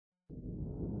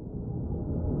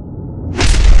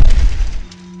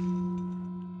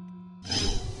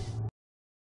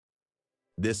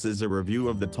This is a review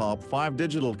of the top 5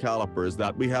 digital calipers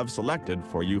that we have selected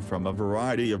for you from a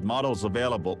variety of models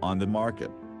available on the market.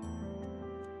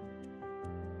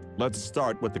 Let's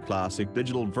start with the classic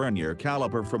digital vernier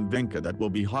caliper from Vinca that will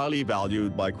be highly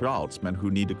valued by craftsmen who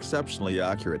need exceptionally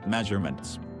accurate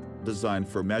measurements. Designed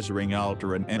for measuring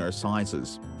outer and inner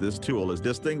sizes, this tool is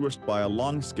distinguished by a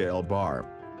long scale bar.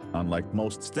 Unlike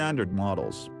most standard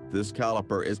models, this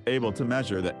caliper is able to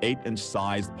measure the 8-inch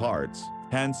sized parts,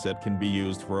 hence it can be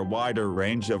used for a wider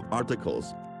range of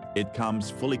articles. It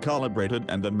comes fully calibrated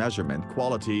and the measurement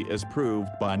quality is proved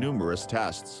by numerous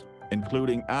tests,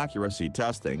 including accuracy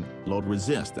testing, load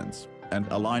resistance, and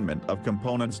alignment of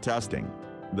components testing.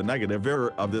 The negative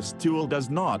error of this tool does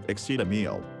not exceed a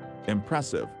mil.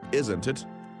 Impressive, isn't it?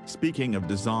 Speaking of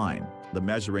design, the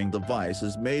measuring device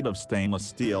is made of stainless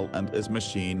steel and is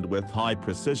machined with high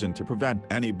precision to prevent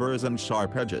any burrs and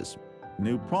sharp edges.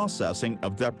 New processing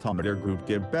of depthometer group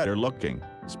give better looking,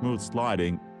 smooth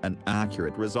sliding, and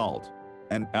accurate result.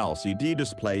 An LCD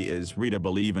display is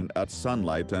readable even at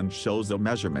sunlight and shows the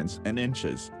measurements in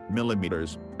inches,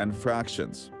 millimeters, and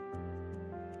fractions.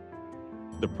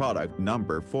 The product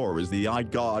number 4 is the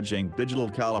eye-gouging digital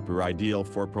caliper ideal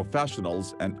for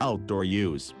professionals and outdoor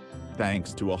use.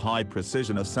 Thanks to a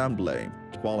high-precision assembly,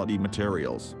 quality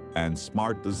materials, and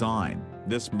smart design,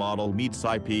 this model meets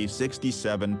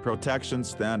IP67 protection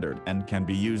standard and can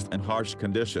be used in harsh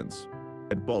conditions.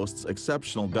 It boasts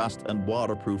exceptional dust and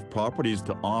waterproof properties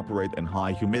to operate in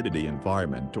high humidity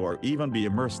environment or even be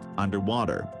immersed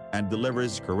underwater, and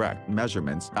delivers correct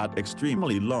measurements at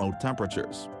extremely low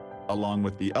temperatures. Along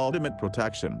with the ultimate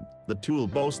protection, the tool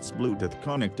boasts Bluetooth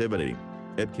connectivity.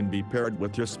 It can be paired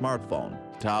with your smartphone,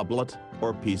 tablet,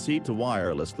 or PC to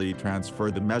wirelessly transfer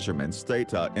the measurements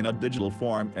data in a digital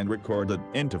form and record it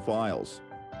into files.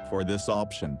 For this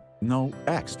option, no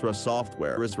extra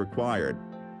software is required.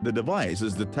 The device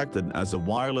is detected as a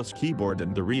wireless keyboard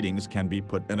and the readings can be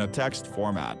put in a text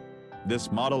format.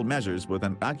 This model measures with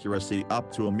an accuracy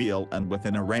up to a mil and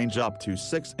within a range up to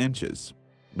 6 inches.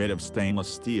 Made of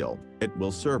stainless steel, it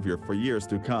will serve you for years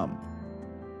to come.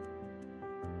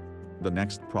 The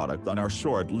next product on our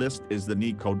short list is the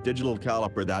Nico digital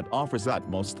caliper that offers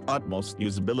utmost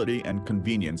usability and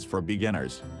convenience for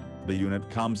beginners. The unit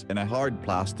comes in a hard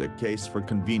plastic case for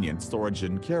convenient storage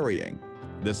and carrying.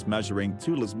 This measuring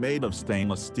tool is made of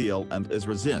stainless steel and is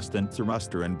resistant to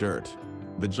rust and dirt.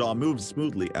 The jaw moves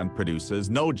smoothly and produces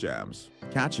no jams,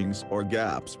 catchings or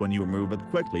gaps when you move it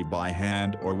quickly by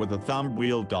hand or with a thumb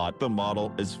wheel. The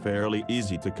model is fairly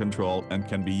easy to control and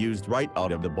can be used right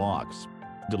out of the box.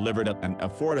 Delivered at an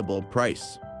affordable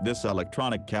price, this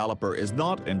electronic caliper is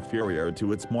not inferior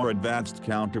to its more advanced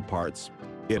counterparts.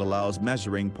 It allows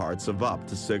measuring parts of up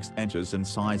to 6 inches in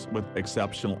size with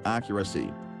exceptional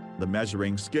accuracy. The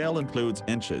measuring scale includes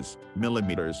inches,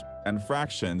 millimeters, and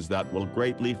fractions that will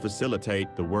greatly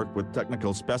facilitate the work with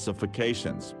technical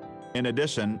specifications. In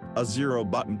addition, a 0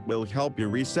 button will help you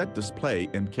reset display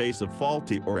in case of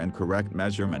faulty or incorrect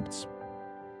measurements.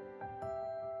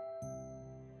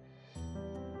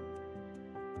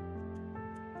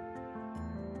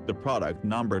 The product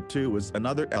number 2 is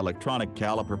another electronic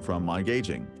caliper from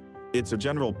iGaging. It's a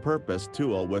general-purpose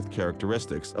tool with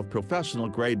characteristics of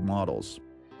professional-grade models.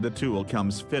 The tool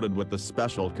comes fitted with a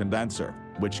special condenser,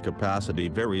 which capacity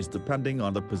varies depending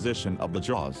on the position of the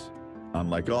jaws.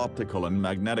 Unlike optical and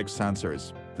magnetic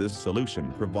sensors, this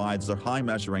solution provides a high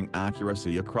measuring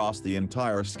accuracy across the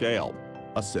entire scale.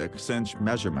 A 6-inch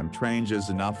measurement range is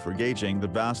enough for gauging the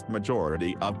vast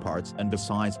majority of parts, and the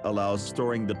size allows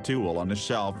storing the tool on a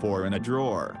shelf or in a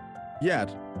drawer.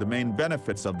 Yet, the main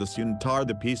benefits of this unit are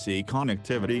the PC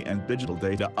connectivity and digital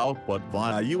data output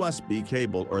via USB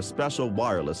cable or special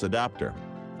wireless adapter.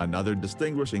 Another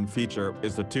distinguishing feature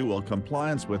is the tool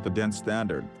compliance with the DIN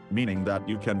standard, meaning that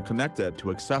you can connect it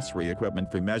to accessory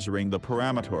equipment for measuring the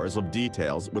parameters of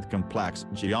details with complex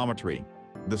geometry.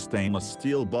 The stainless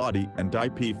steel body and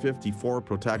IP54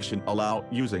 protection allow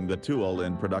using the tool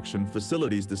in production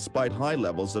facilities despite high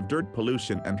levels of dirt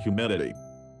pollution and humidity.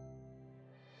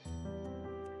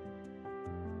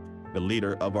 The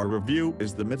leader of our review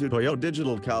is the Mitutoyo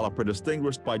digital caliper,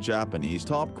 distinguished by Japanese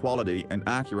top quality and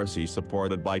accuracy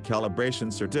supported by calibration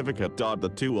certificate.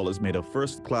 The tool is made of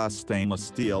first-class stainless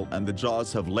steel and the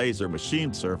jaws have laser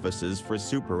machined surfaces for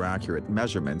super accurate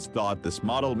measurements. This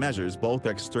model measures both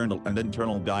external and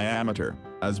internal diameter,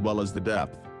 as well as the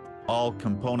depth. All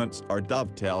components are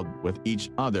dovetailed with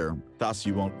each other, thus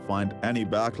you won't find any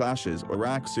backlashes or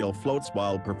axial floats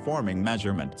while performing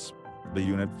measurements. The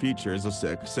unit features a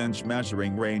 6-inch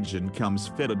measuring range and comes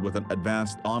fitted with an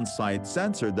advanced on-site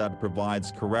sensor that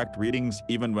provides correct readings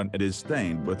even when it is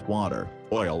stained with water,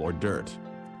 oil or dirt.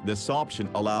 This option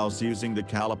allows using the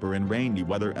caliper in rainy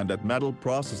weather and at metal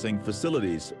processing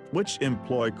facilities, which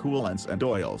employ coolants and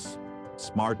oils.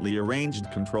 Smartly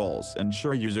arranged controls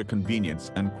ensure user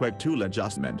convenience and quick tool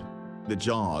adjustment. The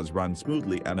jaws run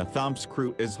smoothly and a thumb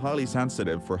screw is highly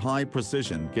sensitive for high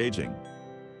precision gauging.